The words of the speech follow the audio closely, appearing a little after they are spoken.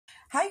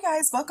Hi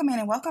guys, welcome in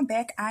and welcome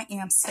back. I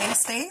am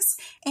Stace,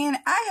 and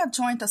I have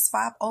joined the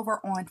swap over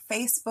on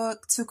Facebook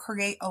to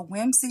create a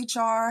Whimsy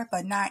jar,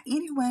 but not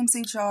any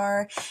Whimsy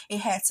jar. It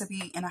had to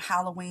be in a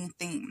Halloween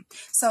theme.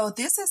 So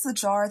this is the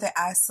jar that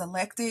I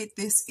selected.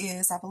 This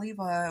is, I believe,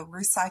 a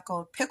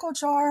recycled pickle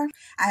jar.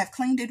 I have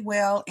cleaned it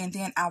well, and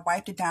then I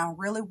wiped it down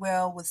really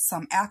well with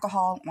some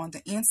alcohol on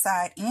the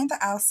inside and the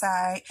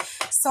outside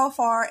so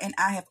far. And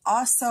I have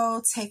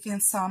also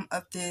taken some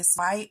of this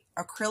white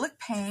acrylic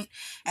paint,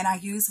 and I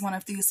used one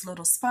of these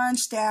little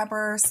sponge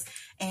dabbers,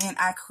 and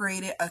I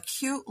created a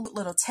cute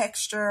little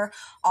texture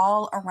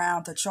all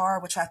around the jar,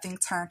 which I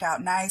think turned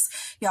out nice.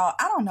 Y'all,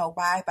 I don't know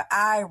why, but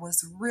I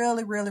was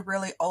really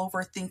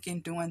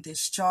overthinking doing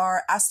this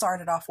jar. I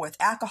started off with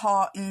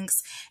alcohol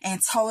inks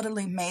and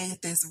totally made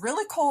this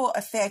really cool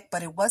effect,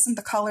 but it wasn't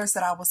the colors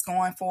that I was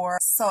going for.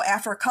 So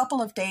after a couple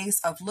of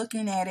days of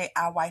looking at it,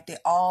 I wiped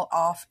it all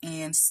off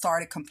and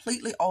started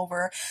completely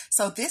over.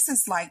 So this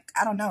is like,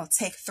 I don't know,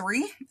 take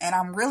 3, and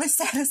I'm really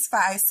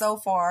satisfied so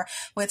far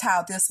with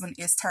how this one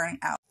is turning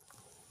out.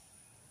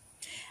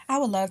 I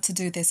would love to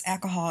do this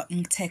alcohol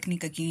ink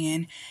technique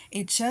again.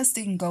 It just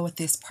didn't go with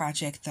this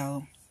project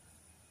though.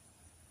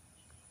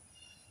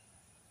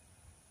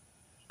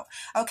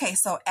 Okay,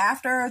 so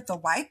after the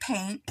white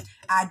paint,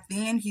 I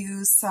then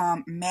used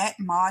some matte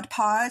Mod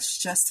Podge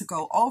just to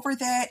go over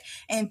that.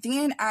 And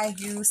then I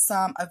used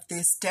some of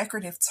this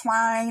decorative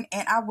twine,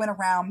 and I went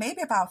around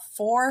maybe about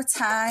 4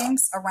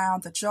 times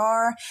around the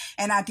jar.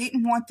 And I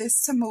didn't want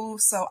this to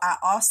move, so I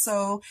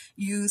also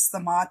used the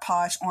Mod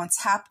Podge on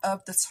top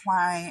of the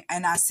twine,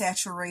 and I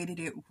saturated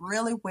it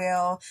really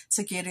well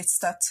to get it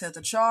stuck to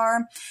the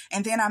jar.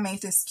 And then I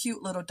made this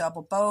cute little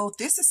double bow.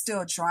 This is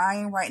still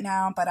drying right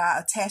now, but I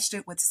attached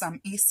it with some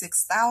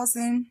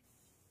E6000.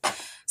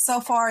 So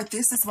far,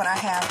 this is what I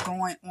have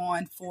going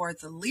on for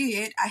the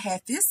lid. I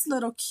had this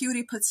little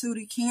cutie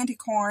patootie candy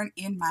corn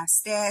in my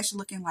stash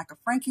looking like a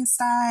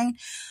Frankenstein.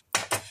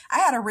 I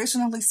had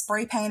originally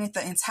spray painted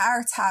the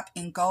entire top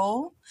in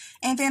gold,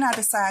 and then I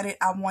decided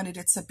I wanted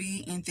it to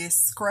be in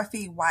this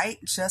scruffy white,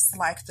 just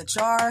like the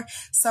jar.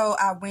 So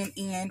I went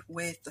in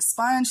with the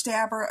sponge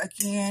dabber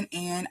again,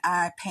 and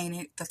I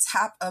painted the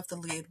top of the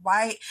lid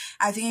white.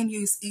 I then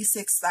used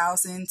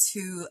E6000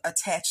 to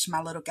attach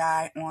my little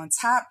guy on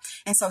top,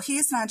 and so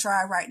he's not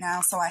dry right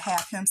now, so I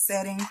have him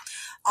setting.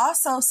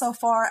 Also, so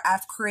far,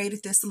 I've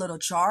created this little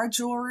jar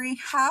jewelry.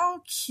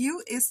 How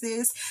cute is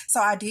this? So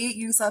I did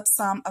use up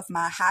some of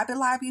my Hobby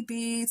Lobby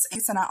beads,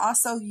 and I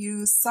also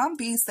used some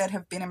beads that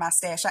have been in my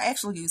stash. I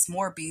actually used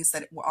more beads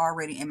that were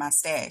already in my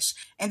stash.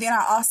 And then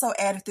I also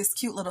added this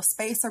cute little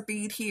spacer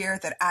bead here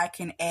that I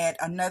can add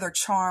another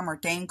charm or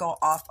dangle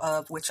off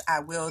of, which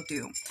I will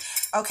do.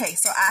 Okay,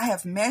 so I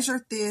have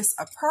measured this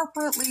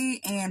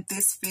appropriately, and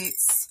this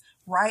fits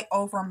right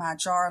over my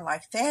jar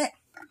like that.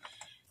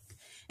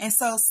 And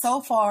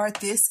so far,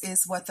 this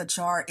is what the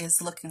jar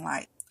is looking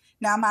like.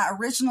 Now, my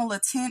original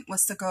intent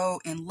was to go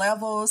in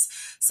levels,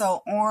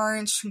 so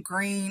orange,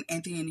 green,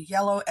 and then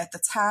yellow at the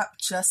top,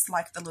 just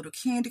like the little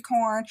candy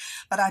corn.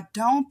 But I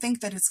don't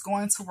think that it's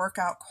going to work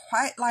out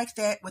quite like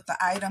that with the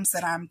items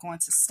that I'm going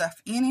to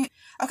stuff in it.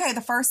 Okay,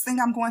 the first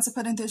thing I'm going to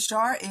put in this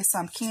jar is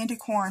some candy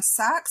corn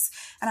socks,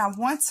 and I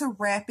want to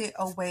wrap it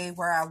away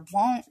where I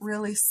won't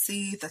really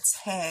see the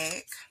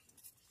tag.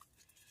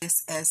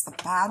 This as the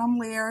bottom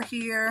layer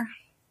here.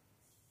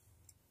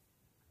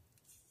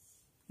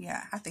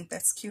 Yeah, I think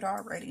that's cute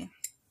already.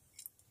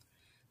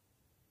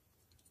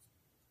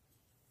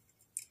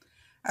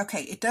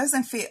 Okay, it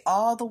doesn't fit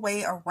all the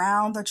way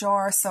around the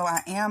jar, so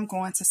I am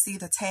going to see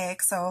the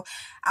tag. So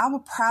I will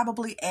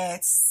probably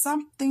add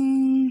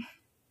something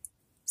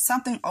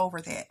over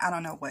that. I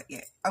don't know what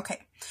yet. Okay,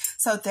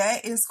 so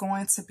that is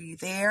going to be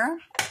there.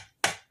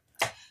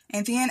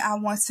 And then I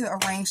want to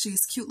arrange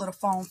these cute little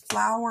foam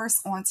flowers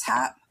on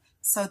top.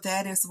 So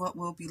that is what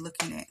we'll be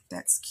looking at.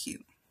 That's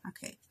cute.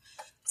 Okay.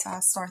 So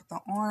I'll start the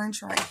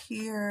orange right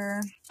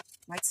here,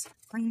 white,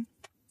 green,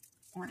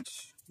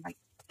 orange, white,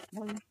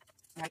 yellow,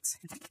 white,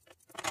 and green.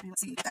 And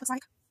let's see what that looks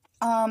like.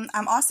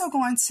 I'm also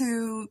going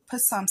to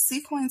put some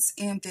sequins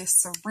in this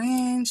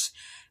syringe,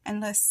 and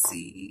let's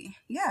see.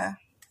 Yeah,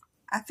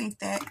 I think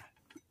that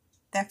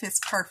fits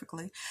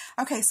perfectly.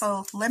 Okay,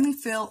 so let me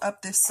fill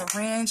up this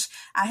syringe.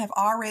 I have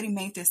already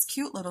made this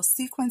cute little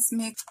sequins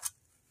mix.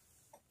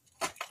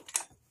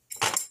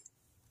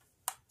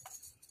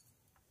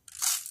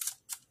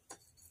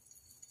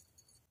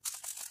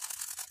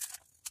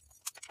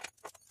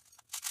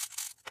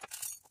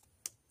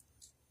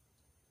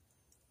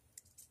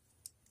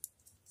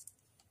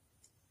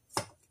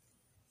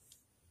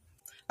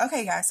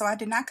 Okay guys, so I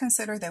did not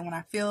consider that when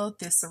I filled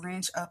this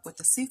syringe up with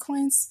the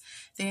sequins,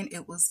 then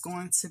it was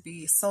going to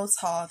be so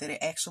tall that it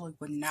actually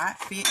would not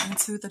fit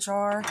into the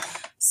jar.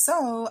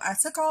 So I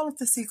took all of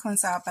the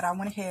sequins out, but I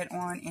went ahead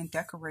on and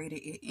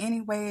decorated it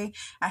anyway.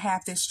 I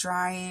have this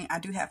drying. I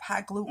do have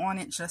hot glue on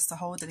it just to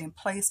hold it in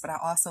place, but I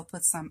also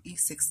put some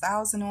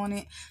E6000 on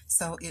it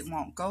so it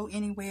won't go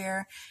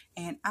anywhere.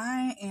 And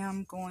I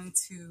am going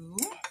to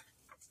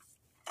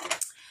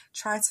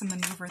try to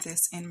maneuver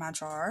this in my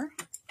jar.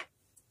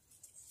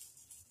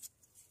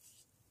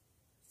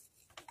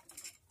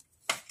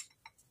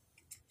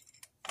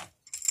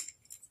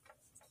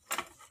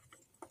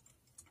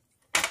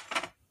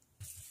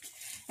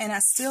 And I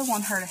still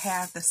want her to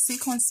have the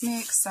sequins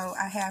mix, so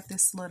I have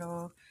this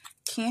little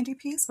candy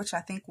piece, which I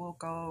think will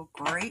go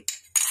great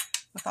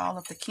with all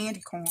of the candy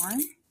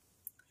corn.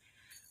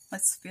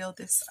 Let's fill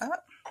this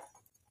up.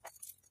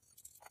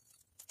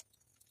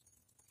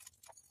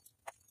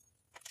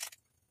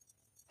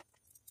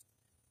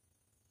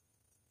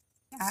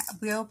 I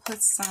will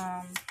put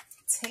some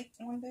tape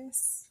on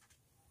this.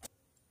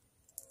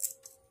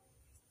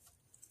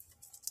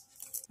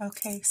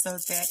 Okay, so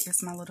that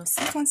is my little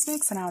sequins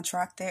mix, and I'll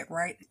drop that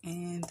right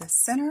in the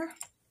center.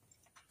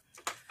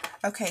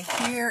 Okay,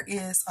 here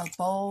is a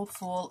bowl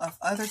full of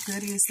other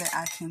goodies that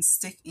I can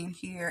stick in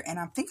here, and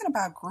I'm thinking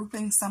about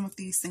grouping some of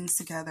these things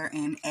together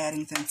and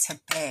adding them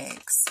to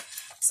bags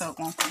so it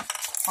won't be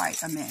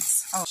quite a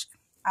mess. Oh,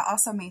 I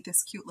also made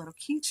this cute little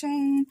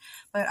keychain,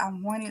 but I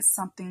wanted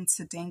something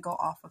to dangle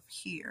off of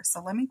here.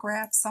 So let me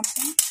grab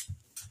something.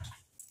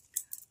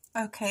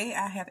 Okay,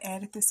 I have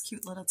added this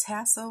cute little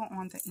tassel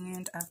on the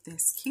end of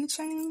this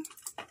keychain.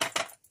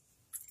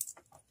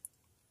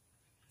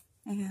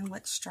 And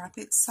let's drop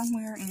it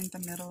somewhere in the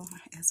middle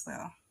as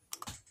well.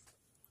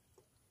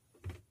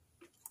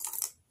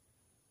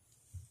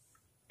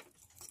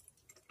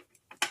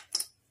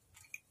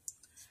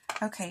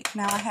 Okay,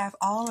 now I have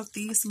all of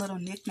these little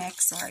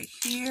knickknacks right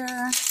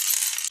here.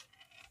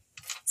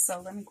 So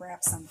let me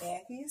grab some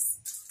baggies.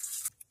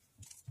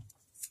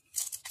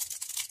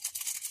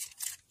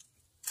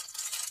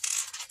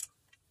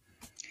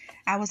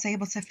 I was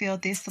able to fill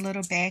this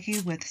little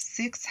baggie with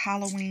 6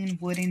 Halloween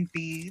wooden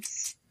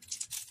beads.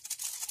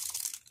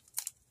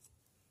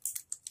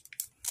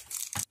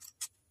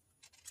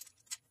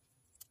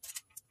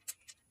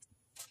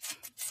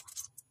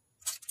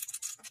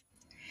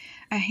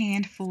 A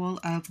handful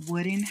of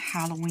wooden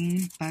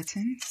Halloween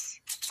buttons.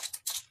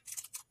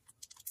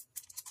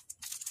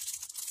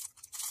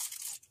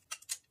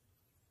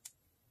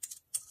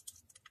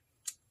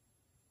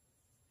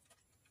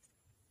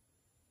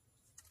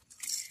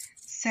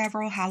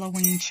 Several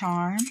Halloween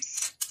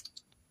charms.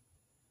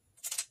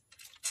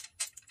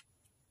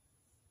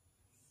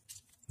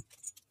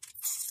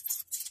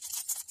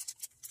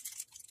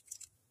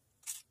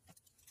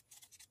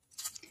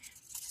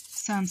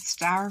 Some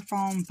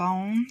styrofoam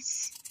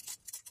bones.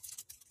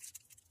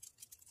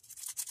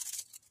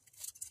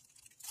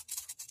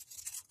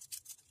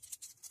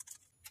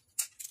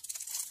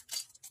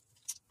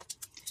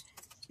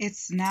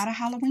 It's not a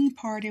Halloween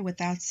party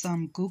without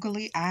some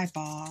googly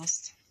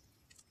eyeballs.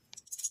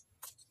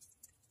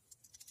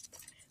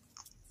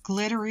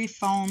 Glittery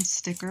foam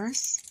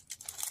stickers.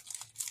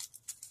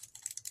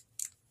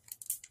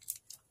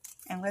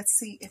 And let's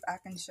see if I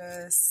can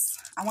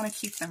I want to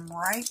keep them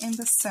right in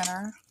the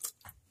center.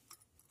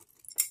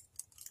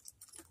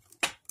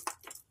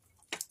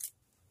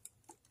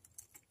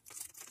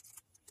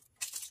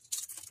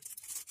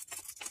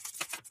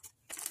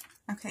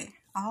 Okay,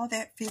 all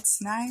that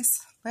fits nice.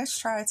 Let's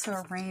try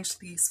to arrange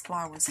these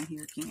flowers in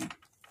here again.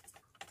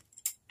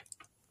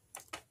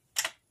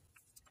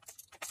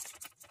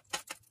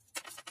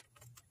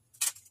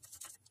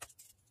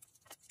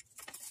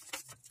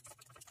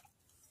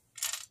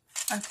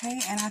 Okay,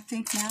 and I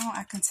think now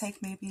I can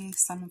take maybe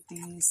some of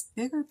these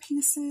bigger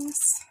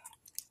pieces.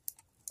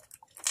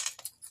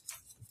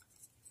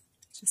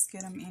 Just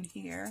get them in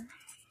here.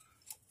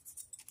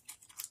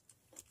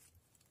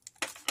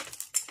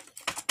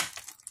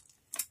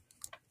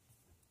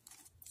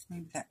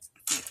 Maybe that's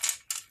it.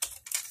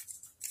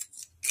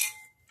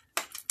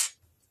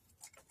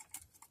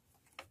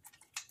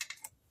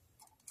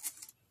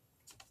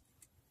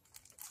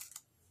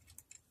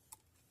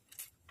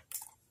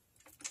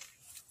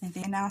 And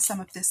then now some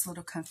of this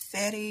little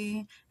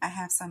confetti. I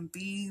have some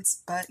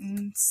beads,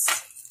 buttons.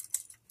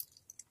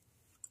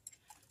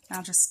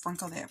 I'll just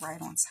sprinkle that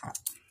right on top.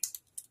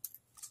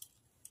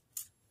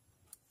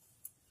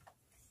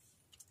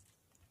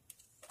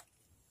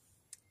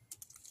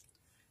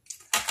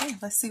 Okay,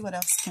 let's see what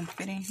else can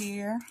fit in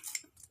here.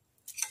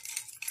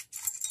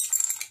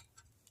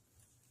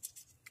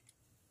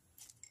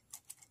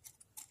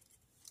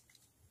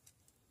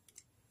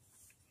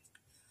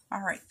 All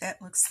right, that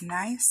looks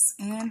nice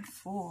and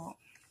full.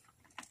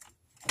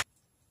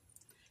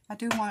 I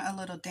do want a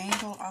little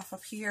dangle off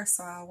of here,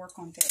 so I'll work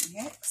on that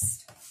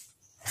next.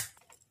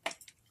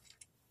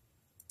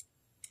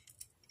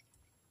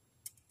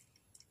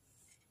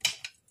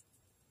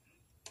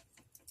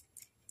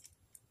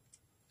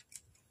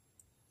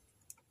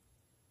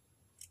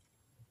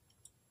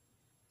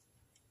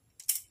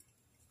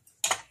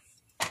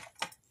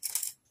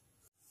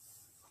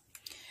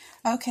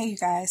 Okay, you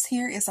guys,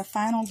 here is a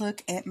final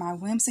look at my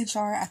Whimsy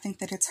jar. I think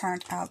that it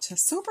turned out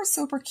just super,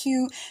 super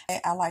cute.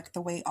 I like the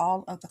way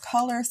all of the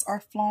colors are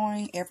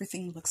flowing.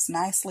 Everything looks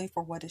nicely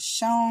for what is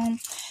shown,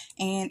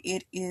 and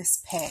it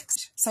is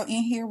packed. So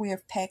in here, we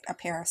have packed a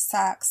pair of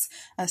socks,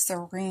 a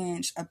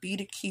syringe, a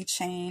beaded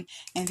keychain,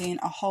 and then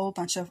a whole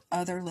bunch of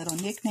other little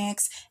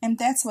knickknacks. And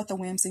that's what the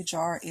Whimsy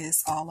jar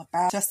is all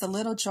about. Just a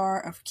little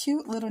jar of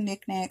cute little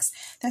knickknacks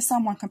that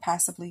someone can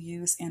possibly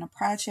use in a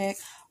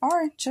project,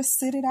 or just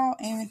sit it out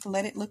and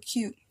let it look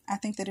cute. I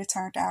think that it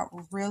turned out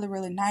really,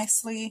 really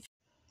nicely.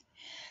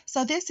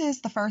 So this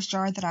is the first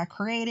jar that I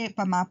created,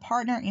 but my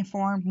partner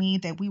informed me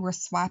that we were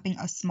swapping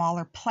a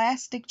smaller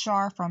plastic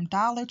jar from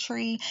Dollar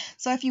Tree.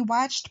 So if you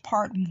watched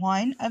part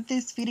 1 of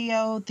this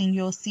video, then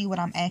you'll see what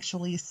I'm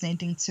actually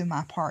sending to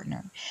my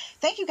partner.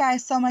 Thank you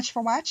guys so much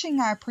for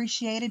watching. I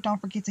appreciate it. Don't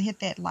forget to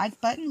hit that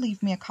like button,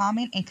 leave me a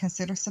comment, and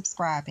consider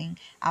subscribing.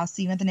 I'll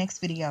see you in the next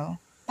video.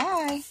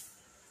 Bye!